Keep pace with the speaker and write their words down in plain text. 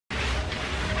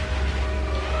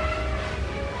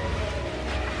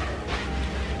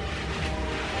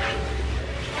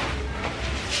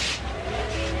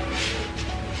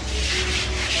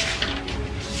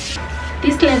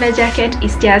this leather jacket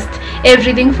is just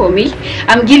everything for me.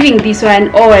 I'm giving this one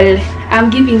all. I'm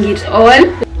giving it all.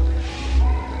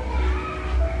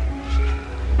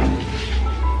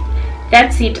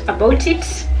 That's it about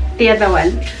it. The other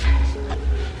one,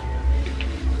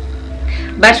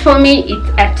 but for me it's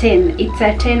a 10. It's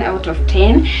a 10 out of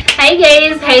 10. Hi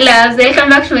guys, hi loves, welcome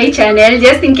back to my channel.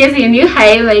 Just in case you're new,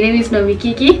 hi, my name is Naomy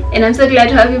Kikky, and I'm so glad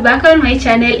to have you back on my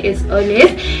channel as always.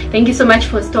 Thank you so much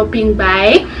for stopping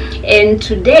by. And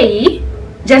today,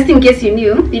 just in case you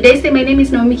knew, did I say my name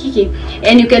is Naomy Kikky?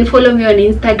 And you can follow me on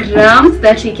Instagram so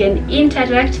that we can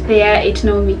interact there at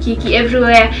Naomy Kikky.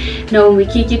 Everywhere Naomy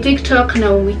Kikky, TikTok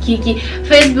Naomy Kikky,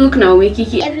 Facebook Naomy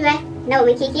Kikky, everywhere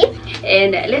Naomy Kikky,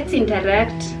 and let's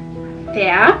interact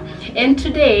there. And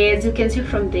today, as you can see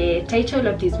from the title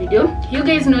of this video, you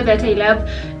guys know that I love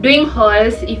doing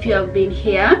hauls. If you have been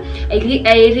here, I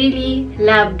really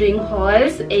love doing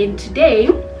hauls. And today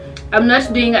I'm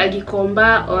not doing a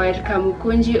Gikomba or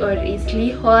Kamukunji or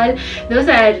Eastleigh haul. Those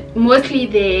are mostly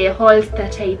the hauls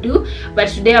that I do, but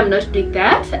today I'm not doing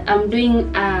that. I'm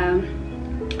doing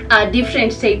a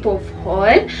different type of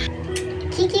haul.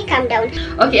 Kikky, calm down.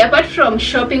 Okay, apart from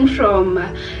shopping from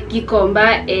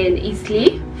Gikomba and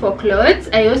Eastleigh for clothes,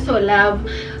 I also love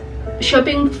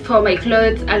shopping for my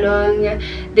clothes along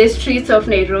the streets of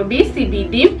Nairobi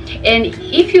CBD. And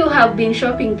if you have been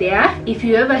shopping there, if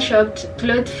you ever shopped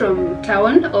clothes from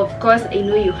town, of course I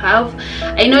know you have.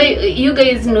 I know you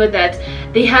guys know that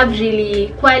they have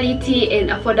really quality and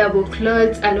affordable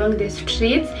clothes along the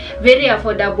streets, very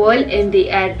affordable, and they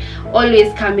are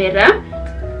always camera.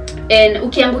 And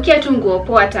ukiangukia tu nguo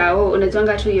poa tao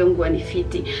unajonga tu hiyo nguo ni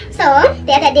fiti. So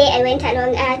the other day I went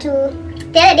along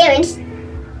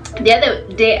the other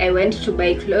day I went to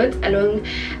buy clothes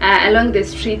along the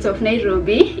streets of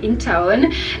Nairobi in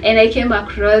town, and I came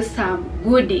across some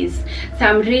goodies,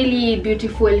 some really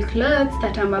beautiful clothes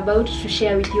that I'm about to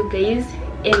share with you guys,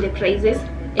 and the prices.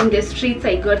 In the streets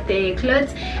I got the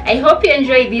clothes. I hope you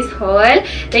enjoy this haul.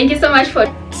 Thank you so much for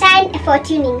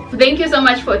tuning. Thank you so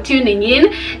much for tuning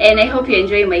in, and I hope you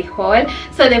enjoy my haul.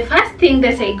 So the first thing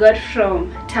that I got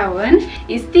from town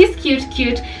is this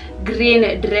cute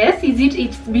green dress.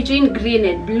 It's between green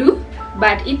and blue,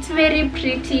 but it's very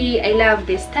pretty. I love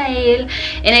the style,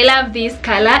 and I love this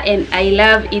color, and I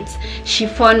love its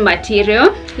chiffon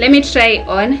material. Let me try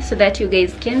on so that you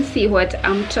guys can see what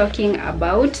I'm talking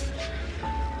about.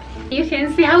 You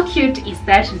can see how cute is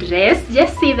that dress.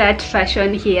 Just see that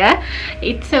fashion here.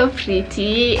 It's so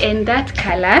pretty, and that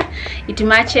color, it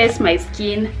matches my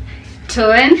skin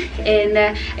tone, and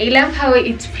I love how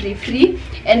it's free.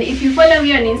 And if you follow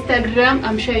me on Instagram,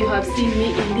 I'm sure you have seen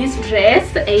me in this dress.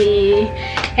 I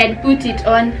had put it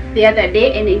on the other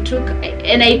day,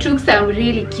 and I took some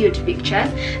really cute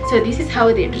pictures. So this is how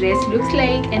the dress looks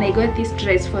like, and I got this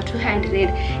dress for 200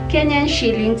 Kenyan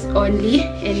shillings only,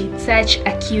 and it's such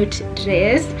a cute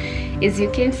dress, as you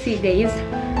can see guys.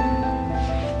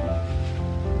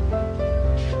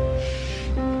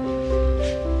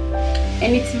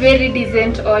 And it's very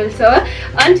decent also.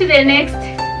 On to the next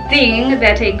thing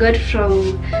that I got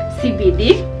from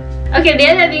CBD. Okay, the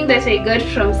other thing that I got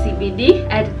from CBD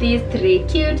are these 3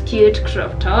 cute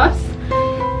crop tops.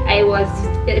 I was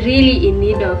really in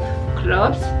need of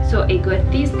crops, so I got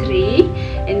these 3,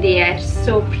 and they are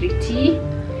so pretty.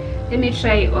 Let me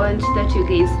try on so that you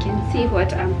guys can see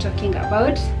what I'm talking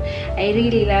about. I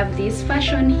really love this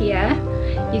fashion here.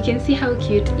 You can see how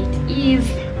cute it is.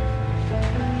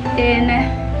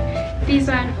 And this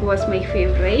one was my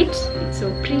favorite. It's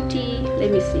so pretty.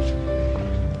 Let me see.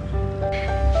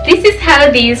 This is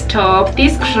how this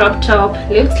crop top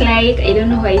looks like. I don't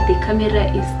know why the camera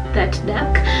is that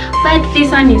dark, but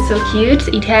this one is so cute.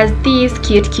 It has this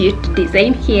cute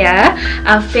design here.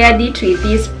 I've paired it with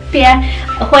this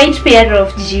white pair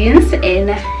of jeans,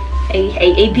 and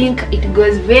I think it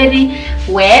goes very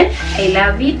well. I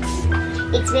love it.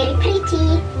 It's very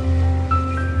pretty.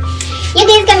 You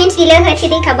guys comment below what you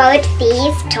think about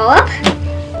this top.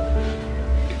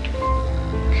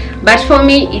 But for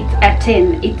me, it's a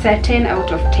 10. It's a 10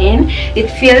 out of 10.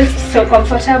 It feels so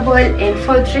comfortable, and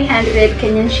for 300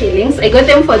 Kenyan shillings, I got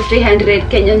them for 300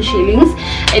 Kenyan shillings.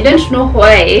 I don't know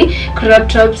why crop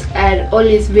tops are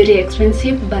always very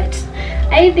expensive, but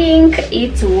I think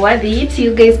it's worth it.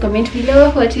 You guys comment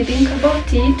below what you think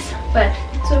about it, but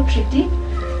it's so pretty.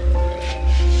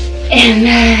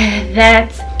 And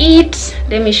that's it.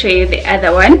 Let me show you the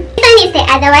other one. This one is the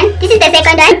other one. This is the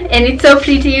second one, and it's so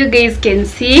pretty. You guys can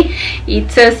see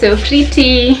it's so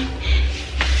pretty.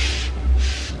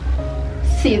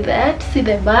 See that? See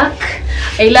the back?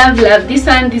 I love this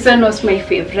one. This one was my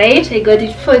favorite. I got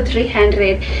it for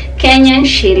 300 Kenyan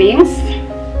shillings.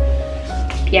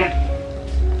 yeah.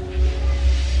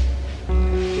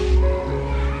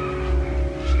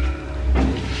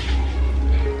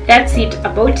 That's it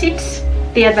about it.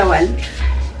 The other one,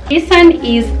 this one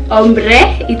is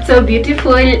ombre. It's so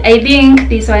beautiful. I think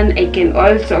this one I can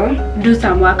also do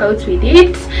some workouts with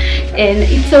it, and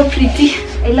it's so pretty.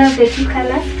 I love the two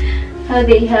colors, how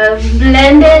they have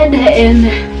blended,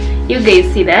 and you guys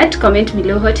see that. Comment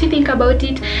below what you think about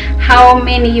it, how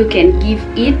many you can give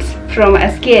it from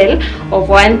a scale of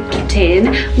 1 to 10.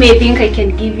 I think I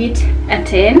can give it a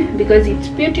 10 because it's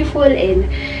beautiful and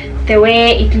the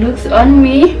way it looks on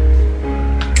me.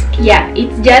 Yeah,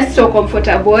 it's just so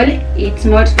comfortable. It's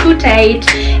not too tight,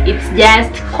 it's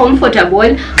just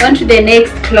comfortable. On to the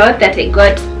next cloth that I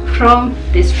got from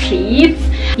the streets.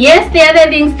 Yes, the other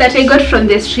things that I got from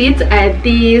the streets are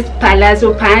these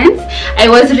palazzo pants. I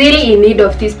was really in need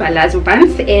of these palazzo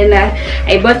pants, and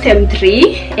I bought them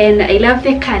 3, and I love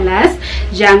the colors.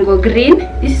 Jungle green,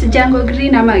 this is jungle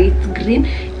green,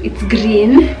 it's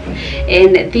green,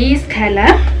 and this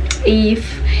color.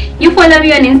 If you follow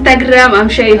me on Instagram, I'm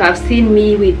sure you have seen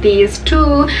me with these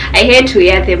too. I had to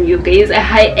wear them, you guys. I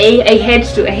had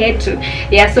to.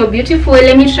 They are so beautiful.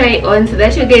 Let me try on so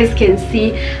that you guys can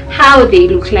see how they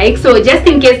look like. So just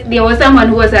in case there was someone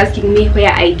who was asking me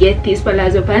where I get these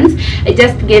palazzo pants, I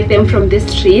just get them from the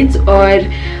streets or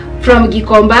from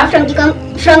Gikomba. From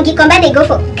Gikomba they go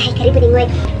for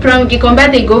from Gikomba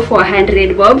they go for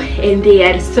 100 bob, and they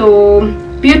are so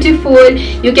beautiful.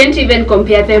 You can't even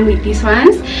compare them with these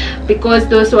ones because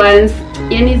those ones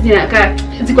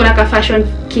ziko na fashion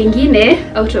kingine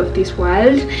out of this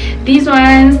world. These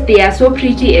ones, they are so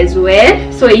pretty as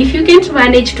well. So if you can't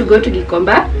manage to go to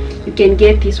Gikomba, you can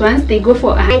get these ones. They go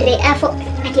for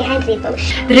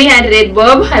 300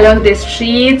 bob along the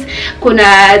streets.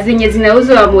 Kuna zenye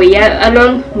zinauzwa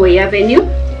along Moi Avenue,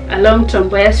 along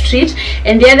Tomboya Street,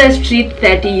 and the other street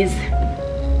that is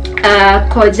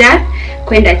Koja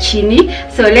kwenda chini.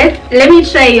 So let me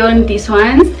try on these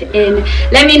ones and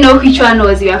let me know which one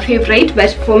was your favorite.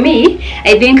 But for me,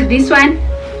 I think this one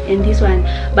and this one,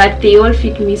 but they all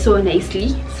fit me so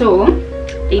nicely, so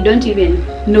I don't even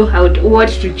know what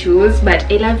to choose, but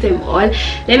I love them all.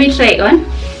 Let me try on.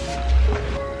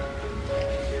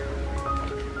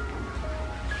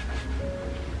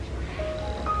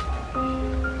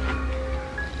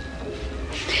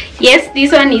 Yes,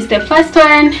 this one is the first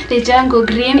one, the jungle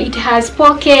green. It has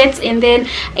pockets, and then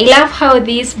I love how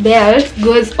this belt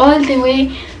goes all the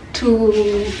way to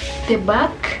the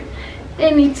back,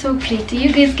 and it's so pretty.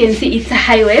 You guys can see it's a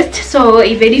high waist, so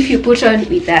even if you put on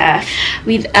with a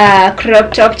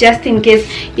crop top, just in case,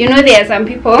 you know, there are some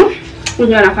people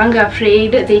who are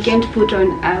afraid they can't put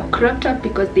on a crop top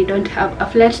because they don't have a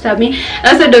flat tummy.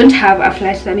 I also don't have a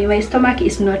flat tummy. My stomach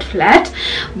is not flat,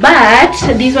 but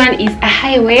this one is a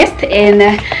high waist, and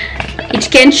it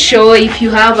can show if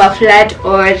you have a flat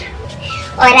or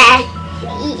yeah.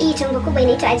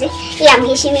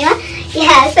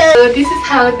 So this is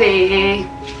how the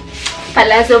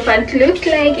palazzo pant looks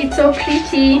like. It's so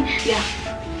pretty. Yeah.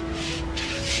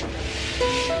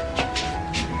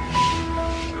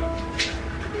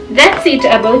 That's it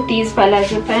about these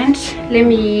palazzo pants. Let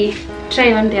me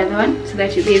try on the other one so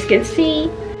that you guys can see.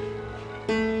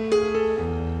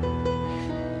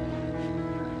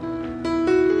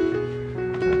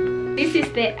 This is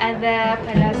the other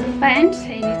palazzo pant,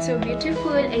 and it's so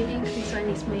beautiful. I think this one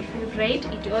is my favorite.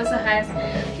 It also has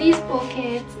these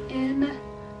pockets, and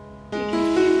you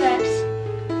can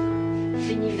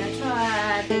see that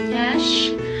the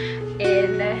nyash,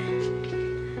 and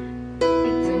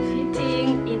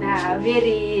a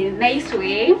very nice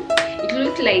way. It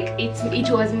looked like it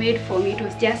was made for me. It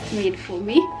was just made for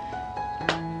me.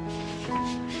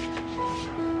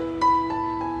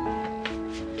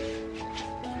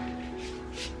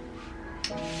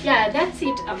 Yeah, that's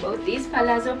it about this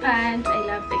palazzo pant. I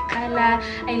love the color,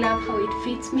 I love how it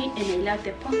fits me, and I love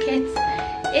the pockets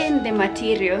and the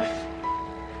material.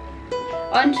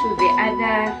 On to the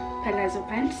other palazzo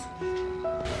pants.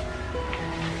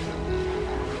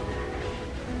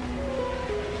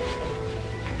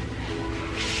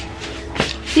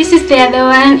 This is the other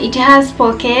one. It has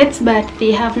pockets, but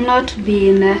they have not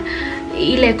been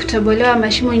ile kutobolewa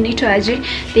mashimo inaitwaje,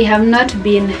 they have not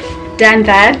been done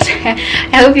that.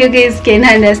 I hope you guys can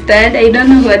understand. I don't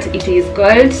know what it is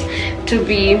called to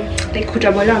be like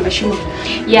kutobolewa mashimo.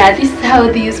 Yeah, this is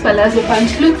how these palazzo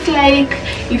pants looks like.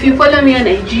 If you follow me on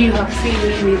IG, you have seen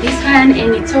me with this one,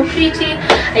 and it's so pretty.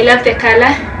 I love the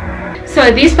color.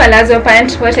 So this palazzo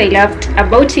pant, what I loved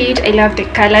about it, I love the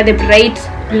color, the bright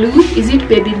blue. Is it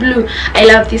baby blue? I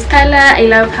love this color. I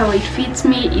love how it fits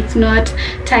me. It's not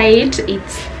tight,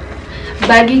 it's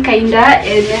baggy kinda,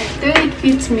 and so it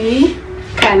fits me,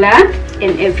 color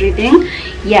and everything.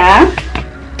 Yeah,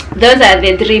 those are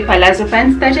the 3 palazzo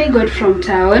pants that I got from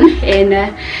town. And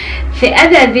the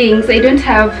other things, I don't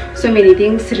have so many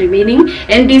things remaining.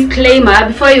 And disclaimer,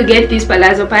 before you get these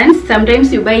palazzo pants,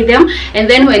 sometimes you buy them and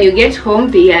then when you get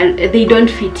home they don't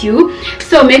fit you,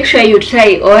 so make sure you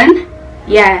try on.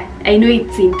 Yeah, I know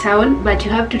it's in town, but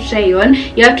you have to try on.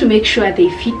 You have to make sure they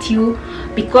fit you,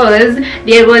 because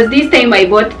there was this time I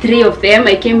bought 3 of them.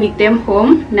 I came with them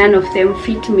home, none of them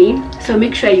fit me, so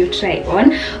make sure you try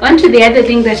on to the other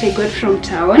thing that I got from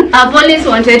town. I've always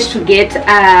wanted to get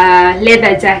a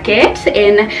leather jacket,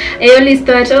 and I always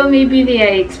thought, oh, maybe they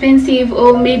are expensive,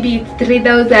 or maybe it's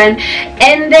 3,000,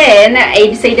 and then I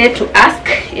decided to ask,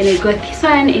 and I got this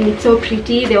one, and it's so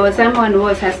pretty. There was someone who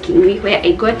was asking me where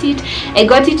I got it. I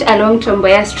got it along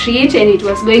Tomboya Street, and it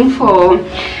was going for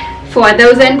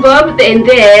 1,000 bob. And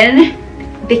then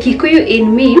the Kikuyu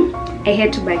in me, I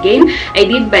had to bargain. I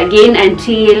did bargain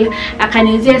until I can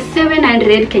use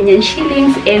 700 Kenyan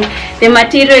shillings, and the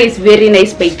material is very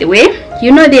nice, by the way.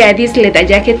 You know, there are these leather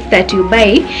jackets that you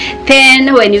buy,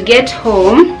 then when you get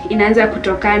home inaanza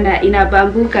kutokana,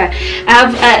 inabambuka.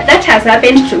 That has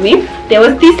happened to me. There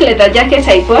was this leather jacket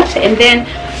I bought, and then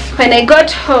when I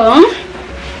got home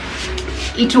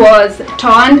it was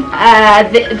torn.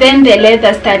 Then the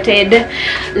leather started,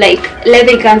 like,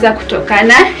 leather ikaanza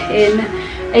kutokana, and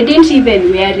I didn't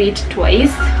even wear it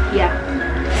twice. Yeah,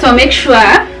 so make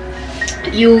sure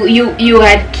you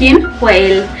are keen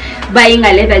while buying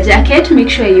a leather jacket. Make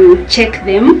sure you check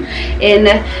them, and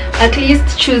at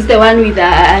least choose the one with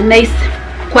a nice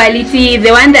quality,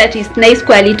 the one that is nice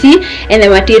quality and the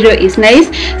material is nice.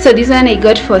 So this one I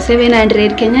got for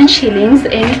 700 Kenyan shillings,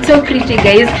 and it's so pretty,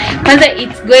 guys, because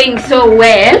it's going so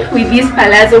well with these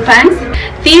palazzo pants.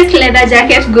 This leather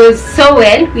jacket goes so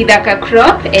well with a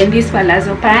crop, and these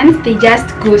palazzo pants, they just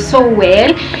go so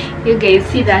well. You guys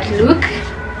see that look?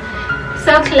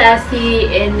 So classy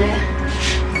and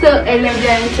so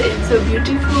elegant and so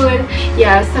beautiful.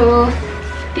 Yeah, so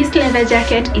this leather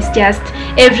jacket is just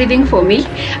everything for me.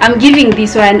 I'm giving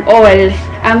this one all.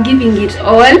 I'm giving it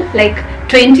all, like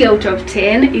 20 out of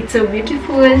 10. It's so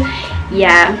beautiful.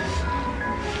 Yeah.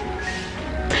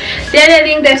 The other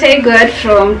thing that I got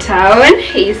from town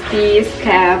is this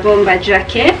bomber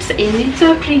jacket, and it's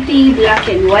so pretty, black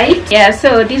and white. Yeah,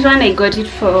 so this one I got it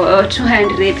for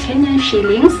 200 Kenyan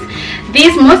shillings.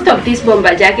 Most of these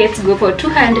bomber jackets go for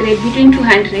 200, between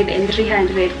 200 and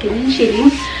 300 Kenyan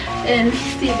shillings. And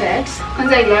see that,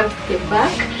 because I love the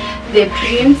back, the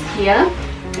prints here,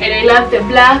 and I love the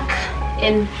black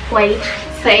and white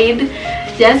side.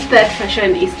 Just that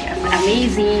fashion is just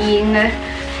amazing.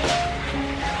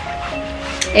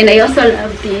 And I also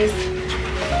love this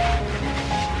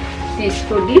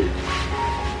hoodie.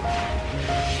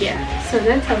 Yeah, so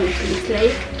that's how it looks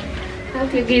like. I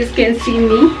hope you guys can see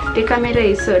me. The camera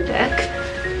is so dark.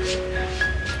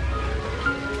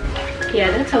 Yeah,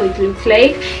 that's how it looks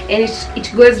like, and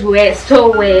it goes well,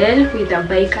 so well with a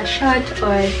biker shirt,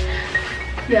 or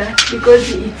yeah,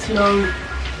 because it's long.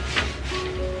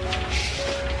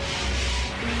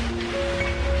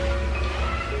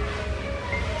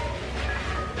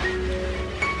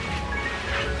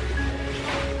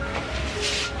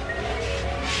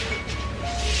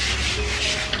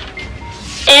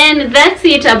 And that's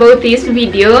it about this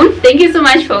video. Thank you so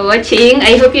much for watching.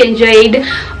 I hope you enjoyed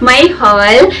my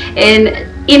haul, and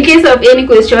in case of any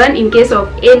question, in case of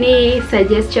any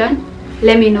suggestion,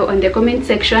 let me know on the comment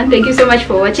section. Thank you so much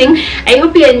for watching. I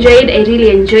hope you enjoyed. I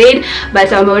really enjoyed,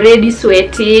 but I'm already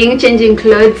sweating. Changing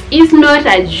clothes is not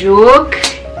a joke.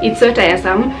 It's so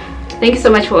tiresome. Thank you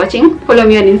so much for watching. Follow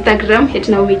me on Instagram at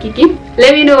Naomy Kikky.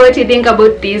 Let me know what you think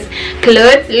about these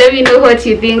clothes. Let me know what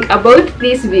you think about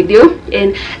this video,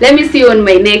 and let me see you on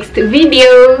my next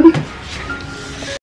video.